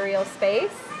ethereal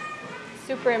space.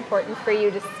 Super important for you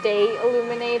to stay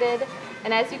illuminated.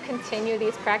 And as you continue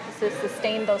these practices,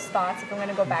 sustain those thoughts. If I'm going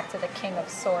to go back to the King of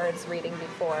Swords reading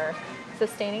before,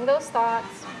 sustaining those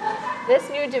thoughts, this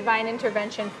new divine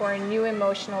intervention for a new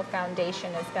emotional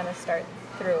foundation is going to start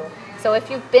through. So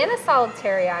if you've been a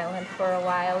solitary island for a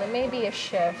while, it may be a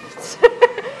shift.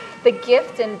 The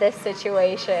gift in this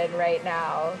situation right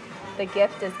now, the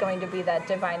gift is going to be that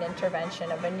divine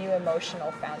intervention of a new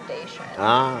emotional foundation.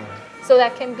 So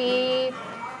that can be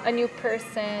a new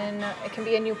person, it can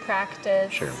be a new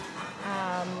practice. Sure.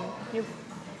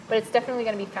 But it's definitely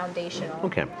going to be foundational.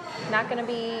 Okay. Not going to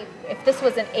be, if this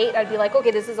was an 8, I'd be like, okay,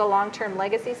 this is a long-term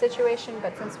legacy situation.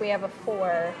 But since we have a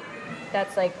 4,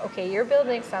 that's like, okay, you're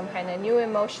building some kind of new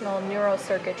emotional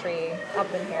neurocircuitry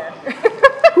up in here.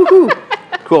 Woohoo!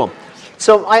 Cool.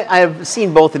 So I've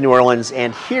seen both in New Orleans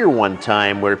and here one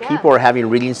time where people are having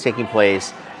readings taking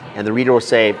place and the reader will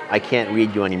say, I can't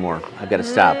read you anymore. I've got to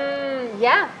stop.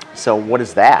 Yeah. So what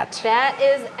is that? That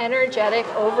is energetic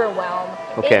overwhelm.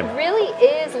 Okay. It really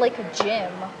is like a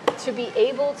gym to be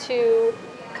able to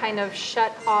kind of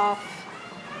shut off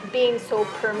being so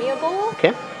permeable.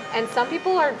 Okay. And some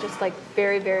people are just like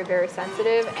very, very, very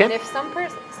sensitive. Okay. And if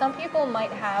some people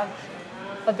might have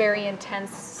a very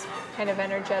intense kind of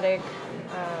energetic,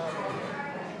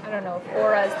 I don't know if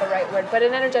aura is the right word, but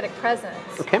an energetic presence.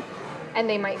 Okay. And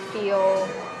they might feel,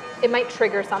 it might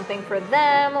trigger something for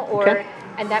them, or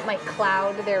and that might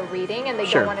cloud their reading, and they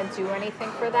don't want to do anything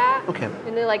for that. Okay.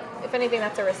 And they're like, if anything,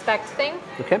 that's a respect thing.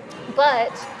 Okay.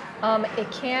 But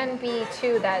it can be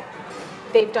too that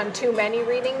they've done too many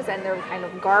readings and they're kind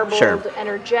of garbled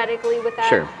energetically with that.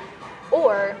 Sure.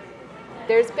 Or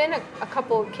there's been a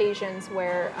couple occasions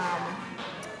where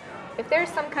if there's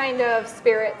some kind of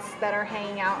spirits that are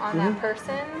hanging out on that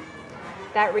person,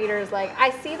 that reader is like, I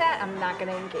see that, I'm not going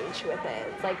to engage with it.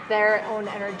 It's like their own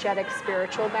energetic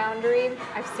spiritual boundary.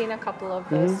 I've seen a couple of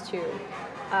those too.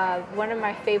 One of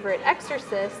my favorite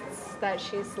exorcists that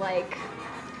she's like,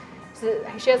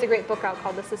 she has a great book out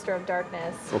called The Sister of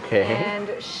Darkness. Okay.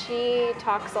 And she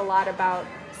talks a lot about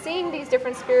seeing these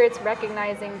different spirits,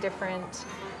 recognizing different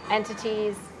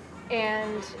entities,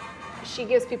 and she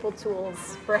gives people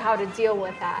tools for how to deal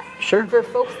with that. Sure. For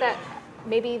folks that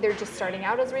maybe they're just starting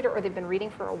out as a reader, or they've been reading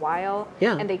for a while,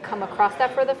 and they come across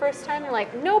that for the first time, they're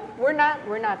like, nope, we're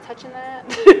not touching that.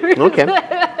 Okay.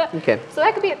 Okay. So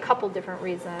that could be a couple different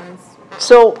reasons.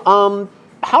 So,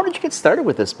 how did you get started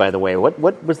with this, by the way?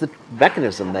 What was the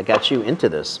mechanism that got you into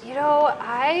this? You know,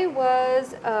 I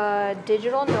was a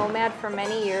digital nomad for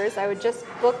many years. I would just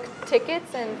book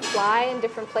tickets and fly in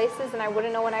different places, and I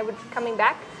wouldn't know when I would be coming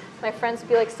back. My friends would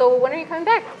be like, so when are you coming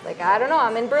back? Like, I don't know,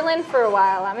 I'm in Berlin for a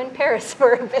while, I'm in Paris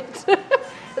for a bit.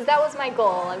 Because that was my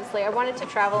goal. I was like, I wanted to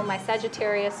travel. My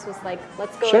Sagittarius was like,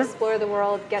 let's go explore the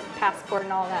world, get a passport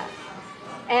and all that.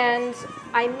 And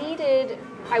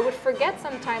I would forget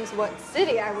sometimes what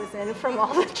city I was in from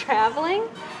all the traveling,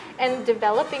 and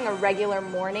developing a regular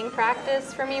morning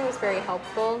practice for me was very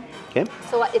helpful. Okay.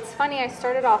 So it's funny, I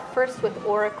started off first with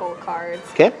oracle cards.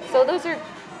 Okay. So those are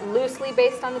loosely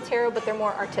based on the tarot, but they're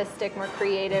more artistic, more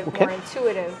creative, more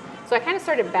intuitive. So I kind of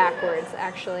started backwards,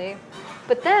 actually.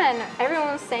 But then everyone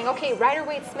was saying, okay,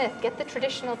 Rider-Waite-Smith, get the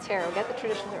traditional tarot, get the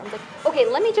traditional tarot. I was like, okay,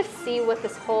 let me just see what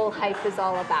this whole hype is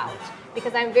all about.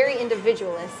 Because I'm very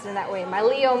individualist in that way. My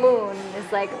Leo moon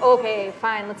is like, okay,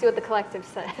 fine, let's see what the collective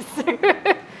says.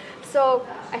 So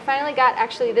I finally got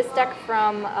actually this deck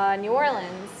from New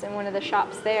Orleans in one of the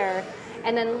shops there.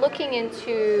 And then looking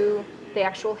into the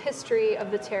actual history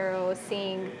of the tarot,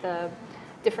 seeing the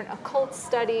different occult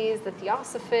studies, the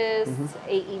Theosophists,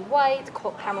 A.E. White,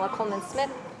 Pamela Coleman Smith,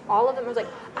 all of them. I was like,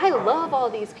 I love all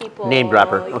these people. Name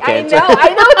dropper. Okay. I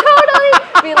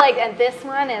know, totally. Be like, and this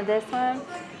one, and this one.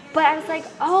 But I was like,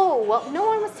 oh, well, no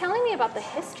one was telling me about the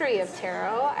history of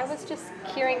tarot. I was just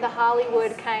hearing the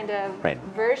Hollywood kind of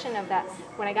version of that.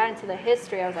 When I got into the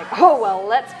history, I was like, oh, well,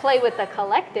 let's play with the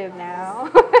collective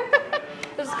now.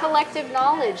 There's collective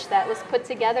knowledge that was put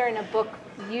together in a book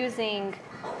using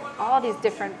all these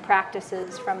different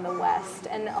practices from the West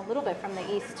and a little bit from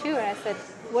the East too. And I said,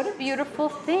 what a beautiful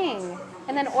thing.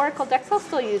 And then Oracle decks I'll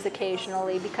still use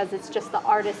occasionally because it's just the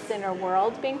artist's inner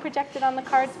world being projected on the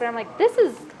cards. But I'm like, this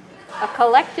is a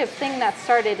collective thing that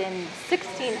started in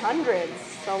 1600s.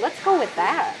 So let's go with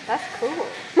that. That's cool.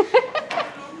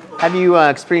 Have you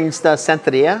experienced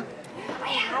Santeria?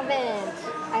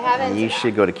 I haven't. You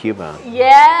should go to Cuba.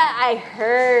 Yeah, I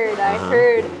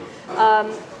heard.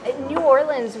 New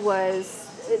Orleans was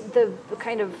the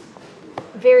kind of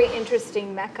very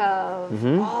interesting mecca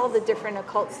of all the different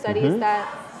occult studies that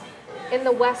in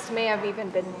the West may have even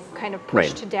been kind of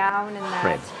pushed down in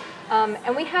that.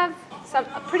 And we have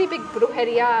a pretty big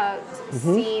brujeria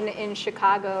scene in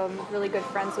Chicago. I'm really good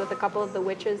friends with a couple of the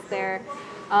witches there.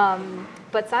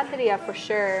 But Santeria for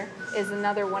sure is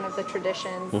another one of the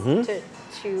traditions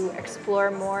to explore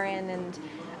more in, and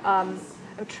I'm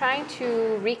trying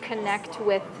to reconnect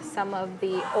with some of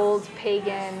the old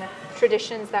pagan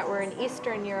traditions that were in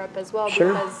Eastern Europe as well,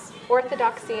 because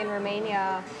Orthodoxy in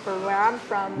Romania, for where I'm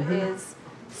from, is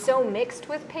so mixed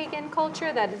with pagan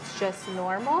culture that it's just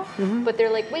normal. But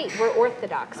they're like, wait, we're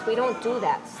Orthodox. We don't do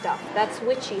that stuff. That's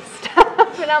witchy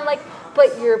stuff. And I'm like,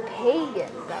 but you're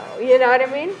pagan, though. You know what I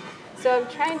mean? So I'm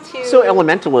trying to... So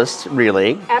elementalist,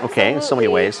 really. Absolutely. Okay, in so many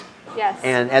ways. Yes.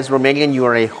 And as Romanian, you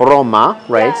are a Roma,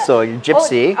 right? Yeah. So you're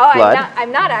gypsy blood.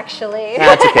 I'm not actually.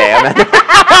 That's okay.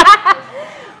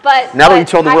 But now that you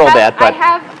told the world that, but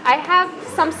I have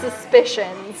some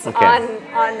suspicions on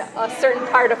a certain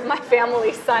part of my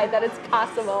family side that it's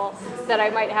possible that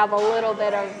I might have a little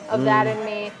bit of that in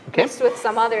me, mixed with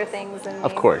some other things in me.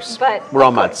 Of course. But we're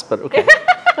all mutts, but okay.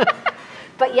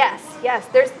 But yes,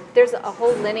 there's a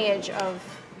whole lineage of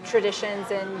traditions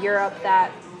in Europe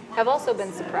that have also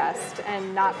been suppressed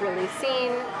and not really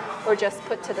seen or just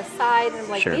put to the side. And I'm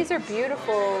like, these are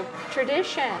beautiful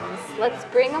traditions. Let's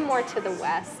bring them more to the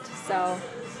West. So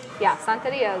yeah,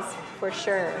 Santeria is for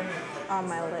sure on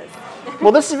my list.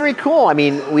 Well, this is very cool. I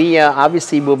mean, we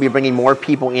obviously will be bringing more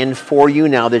people in for you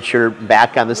now that you're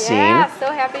back on the scene. Yeah,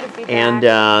 so happy to be back.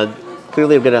 And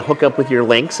clearly we're going to hook up with your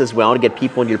links as well to get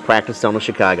people into your practice down in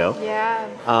Chicago. Yeah.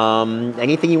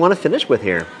 Anything you want to finish with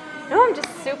here? No, I'm just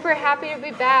super happy to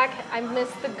be back. I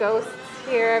miss the ghosts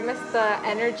here. I miss the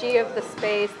energy of the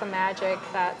space, the magic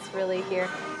that's really here.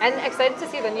 And excited to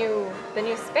see the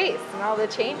new space and all the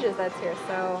changes that's here.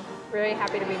 So really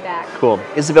happy to be back. Cool.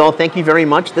 Isabelle, thank you very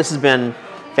much. This has been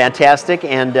fantastic,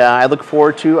 and I look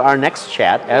forward to our next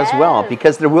chat as well,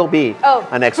 because there will be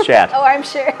a next chat. Oh, I'm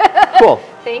sure. Cool.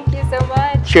 Thank you so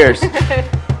much. Cheers.